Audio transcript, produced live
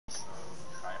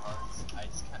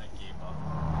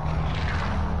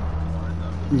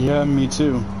Yeah, me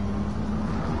too.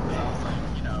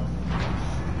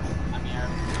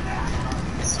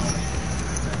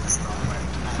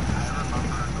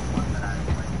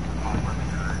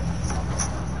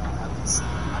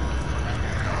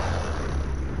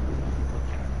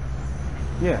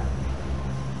 Yeah.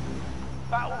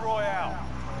 Battle Royale.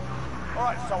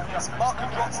 Alright, soldier, mark a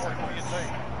drop point for your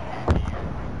team.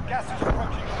 Gas is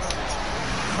approaching.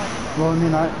 Well, I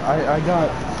mean, I got,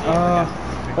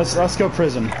 let's go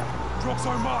prison. Drop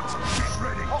zone marked. Get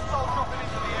ready. Hostile dropping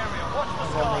into the area. Watch the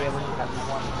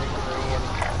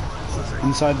skies.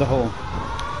 Inside the hole.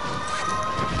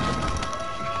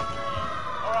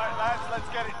 Alright, lads, let's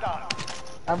get it done.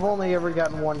 I've only ever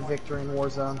gotten one victory in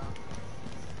Warzone.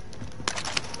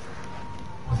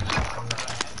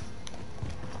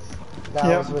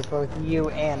 That was with both you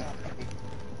and...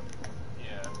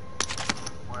 Yeah.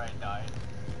 Where I died.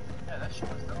 Yeah, that shit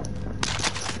was dope.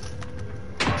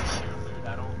 Shoot, dude,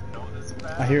 I don't know this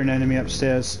bad. I hear an enemy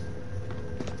upstairs.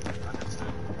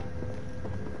 Understood.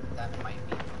 That might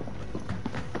be.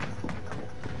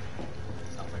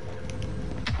 Sounds like it.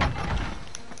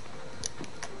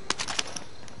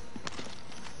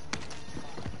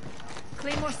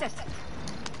 Claymore set.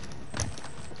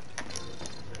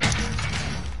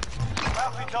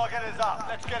 Bounty target is up.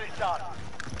 Let's get it done.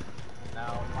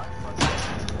 Now, my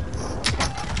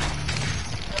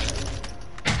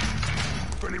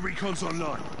Friendly recon's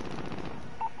online.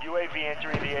 UAV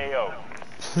entering the AO.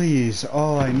 Please,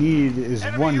 all I need is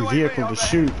one vehicle to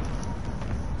shoot.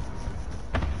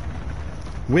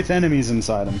 With enemies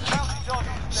inside them.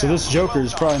 So this Joker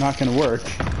is probably not going to work.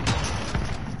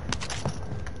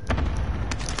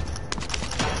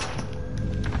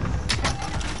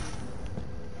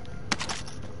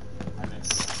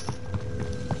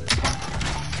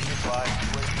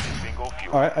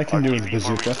 Alright, I can do with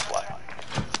bazooka.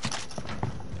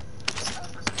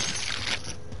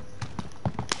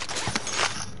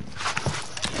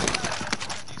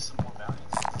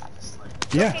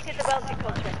 Yeah. Located the bounty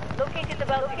contract. Located the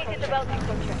bounty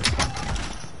contract.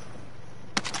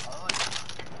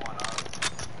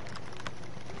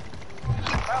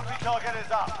 Bounty target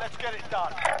is up. Let's get it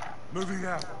done. Moving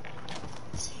out.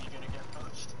 Is he gonna get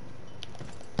poached?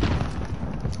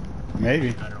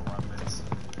 Maybe.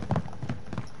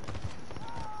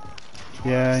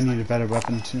 Yeah, I need a better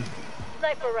weapon too.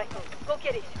 Sniper rifle. Go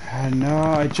get it. No,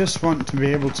 I just want to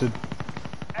be able to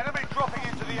Enemy dropping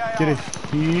into the AO. get a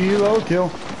helo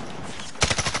kill.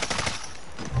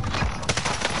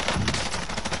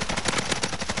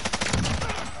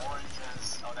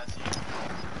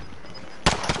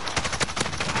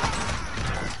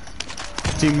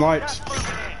 Team wiped.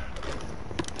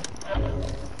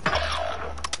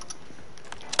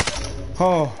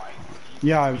 Oh,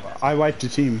 yeah, I wiped a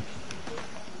team.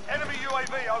 Enemy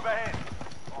UAV overhead.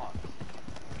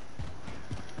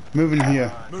 Moving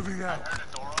here. Moving out.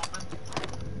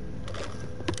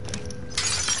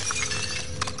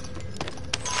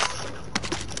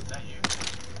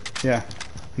 Yeah,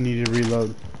 I need to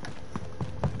reload.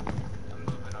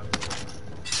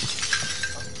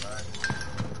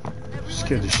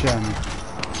 Scared the shit out of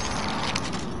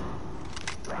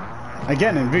me.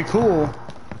 Again, it'd be cool.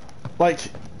 Like,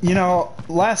 you know,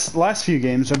 last few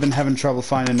games I've been having trouble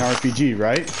finding an RPG,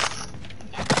 right?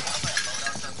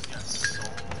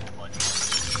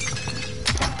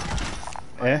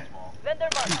 Eh?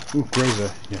 Ooh,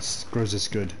 Groza. Yes, Groza's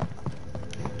good.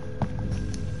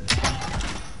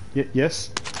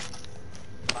 Yes?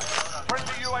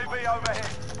 Friendly UAV overhead.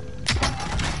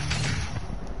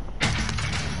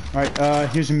 Alright,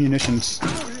 here's some munitions.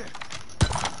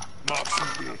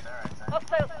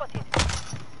 Hostile spotted.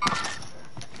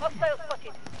 Hostile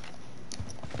spotted.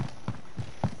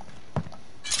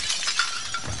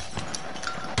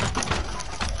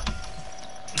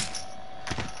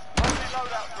 Friendly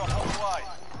loadout drop on the way.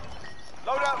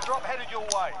 Loadout drop headed your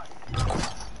way.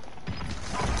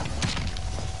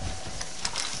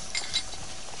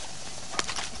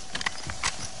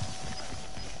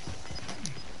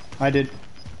 I did.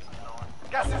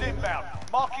 Gas is inbound.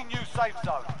 Marking new safe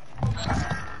zone.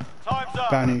 Time's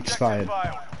up. Bounty Objective expired.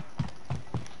 failed.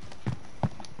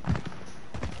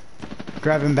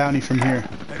 Grabbing bounty from here.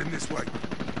 Heading this way.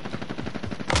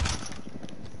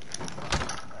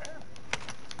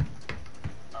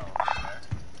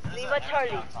 Lima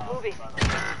Charlie. Moving.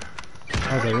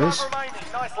 Oh, there is? Remaining.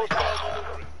 Nicely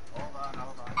done.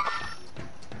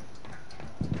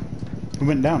 Who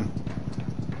went down?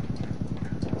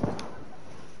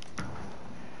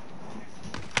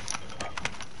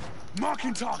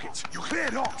 Marking targets. You're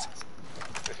cleared hot.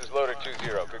 This is Loader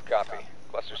 2-0. Good copy.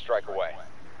 Cluster strike away.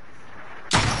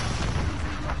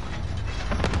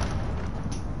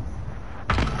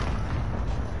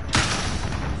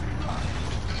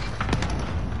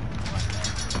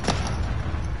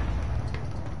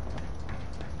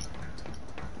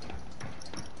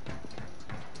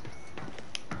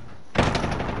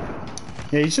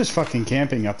 Yeah, he's just fucking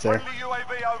camping up there. Friendly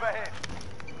UAV overhead.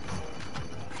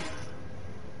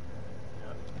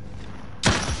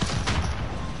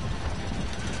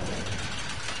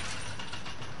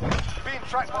 Being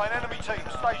tracked by an enemy team.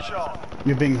 Stay sharp.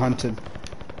 You're being hunted.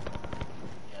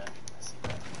 Yeah, I see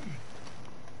that.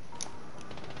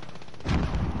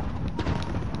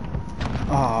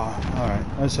 Ah, alright.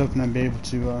 I was hoping I'd be able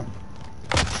to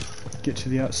get to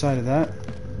the outside of that.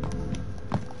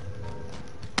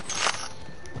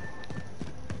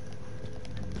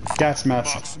 Gas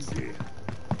mask. Enemy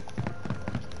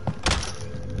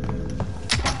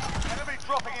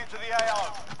dropping into the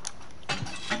AO.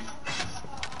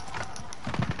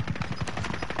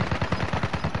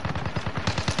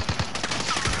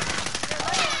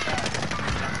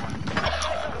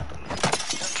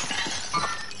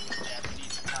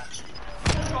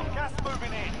 Got gas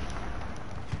moving in.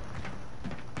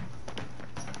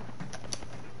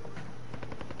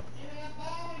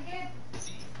 Is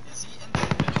he in the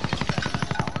middle of the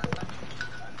tower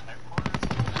headquarters?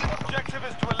 Objective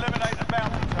is to eliminate the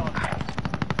bounty target.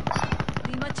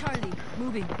 Lima Charlie,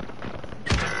 moving. The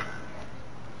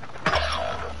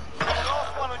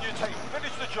last one on your team.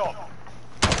 Finish the job.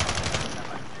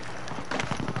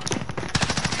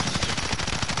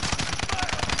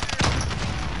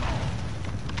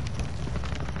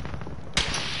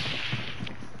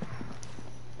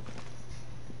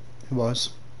 It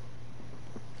was.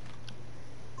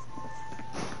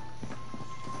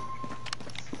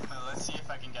 Let's see if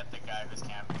I can get the guy who's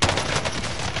camping.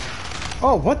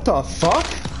 Oh, what the fuck?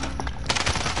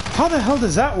 How the hell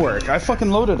does that work? I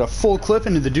fucking loaded a full clip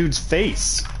into the dude's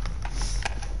face.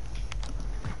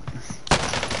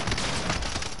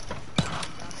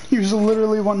 He was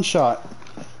literally one shot.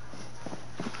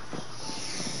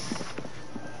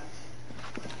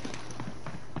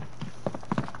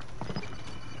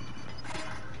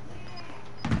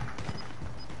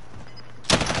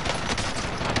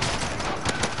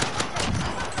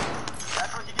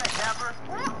 That's what you get, camper.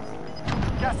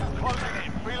 Gas is closing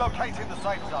in. Relocating the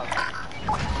safe zone.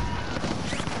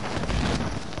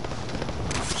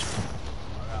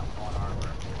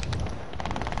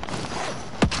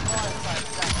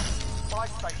 Buy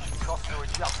station costs are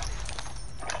adjusted.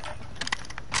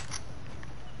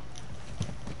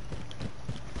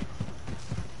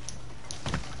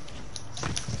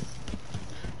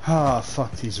 Ah,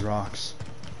 fuck these rocks.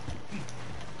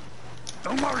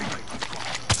 Don't worry, mate.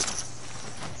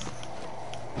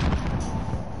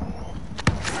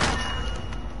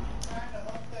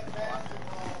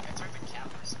 I took the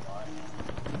camper spot.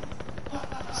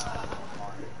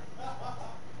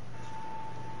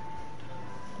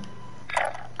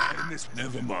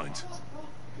 Never mind.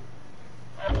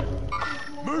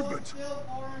 Movement!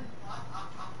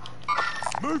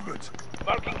 Movement!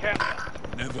 Smoking camper.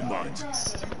 Never mind.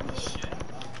 Shit.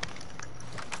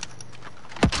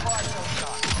 Fire cell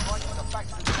charge. Right to the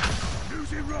factory.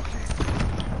 Losing rocket!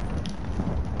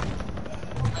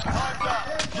 Time's up.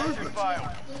 Mission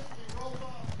failed.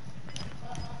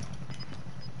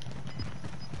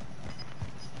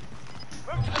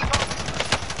 Move to the top.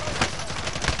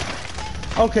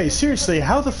 Okay, seriously,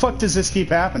 how the fuck does this keep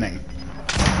happening?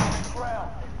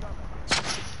 Ground.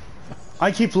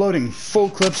 I keep loading full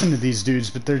clips into these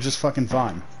dudes, but they're just fucking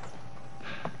fine.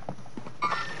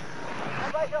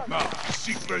 Now,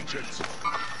 seek vengeance.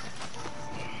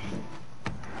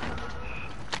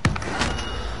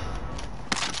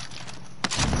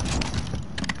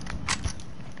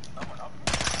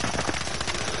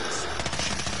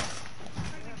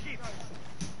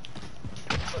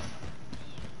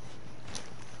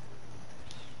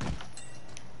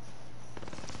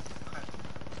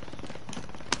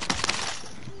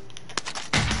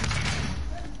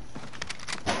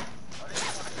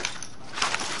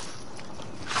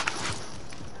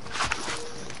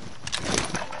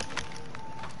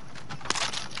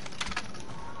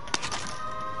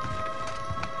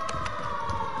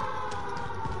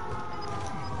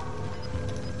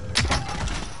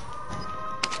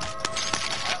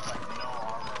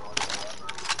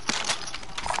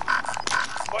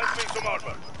 Find me some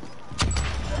armor.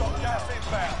 Got gas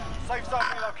inbound. Safe zone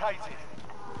relocated.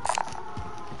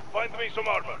 Find me some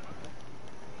armor.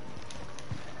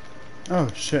 Oh,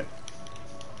 shit.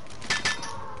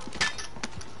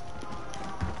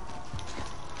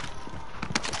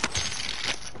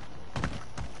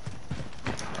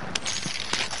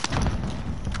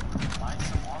 Find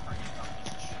some armor, you dumb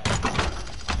piece of shit.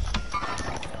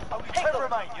 Only 10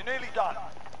 remain. You're nearly done.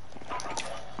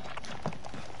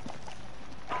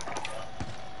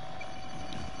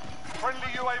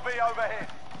 Friendly UAV overhead.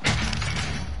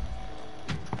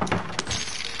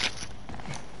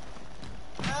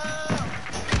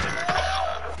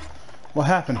 What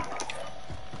happened?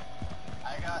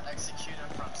 I got executed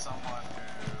from someone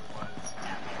who was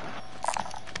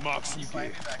camping. Mark Can some you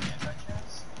find gear. me back in by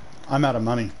chance? I'm out of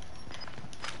money.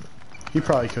 He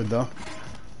probably could though.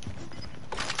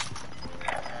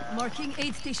 Marking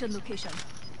aid station location.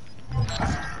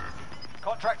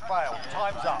 Contract failed.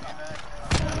 Time's up.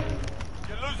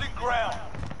 You're losing ground.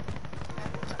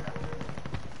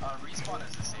 Respawn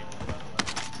is disabled, by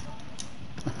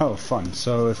the way. Oh, fun.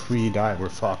 So if we die, we're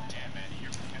fucked. Damn it, you're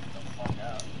getting the fuck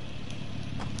out.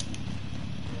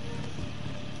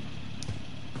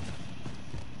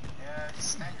 Yeah,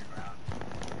 just stand your ground.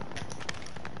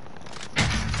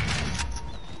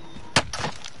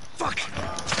 Fuck!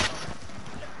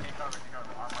 Take cover,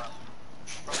 armor up.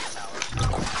 From the tower.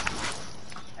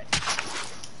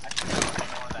 I should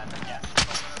ignore that, but yeah.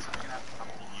 We're gonna have to come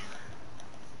to you.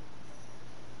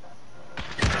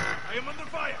 I am under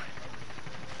fire!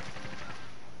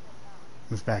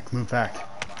 Move back, move back.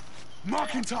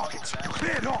 Marking targets!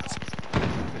 Cleared hot!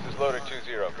 This is Loader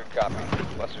 2-0. Good copy.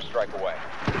 Cluster strike away.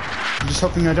 I'm just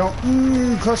hoping I don't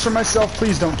cluster myself.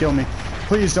 Please don't kill me.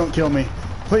 Please don't kill me.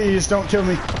 Please don't kill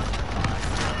me.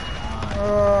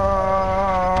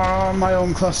 My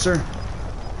own cluster.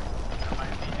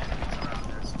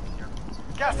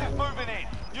 Gas is moving in.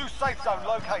 New safe zone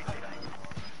located.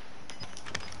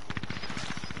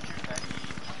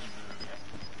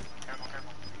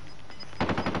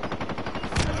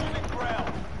 You're losing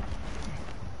ground.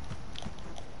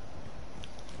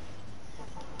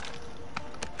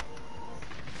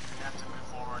 You have to move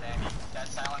forward, Andy. That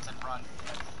silence and run.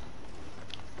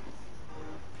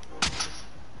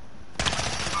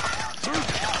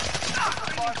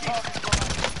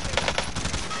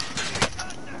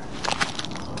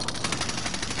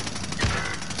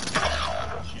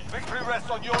 Victory rests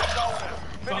on your shoulders.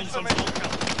 Finish the mission.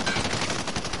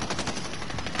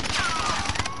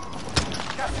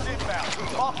 Gas is inbound.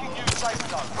 Marking new safe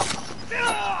zone.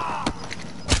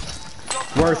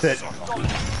 Worth it.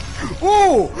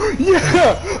 Oh,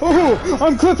 yeah. Oh,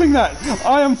 I'm clipping that.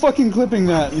 I am fucking clipping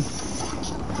that.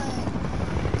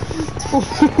 Oh,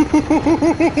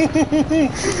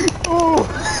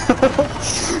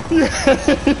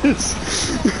 yes.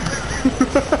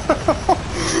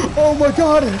 Oh my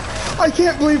god. I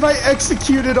can't believe I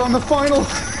executed on the final.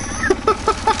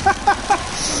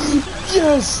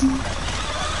 Yes.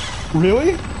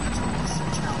 Really?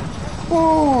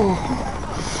 Oh.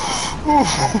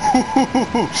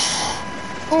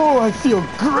 Oh, I feel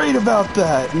great about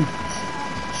that.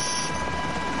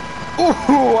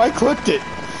 Oh, I clipped it.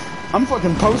 I'm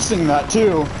fucking posting that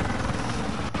too.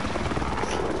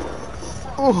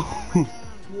 Oh.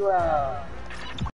 You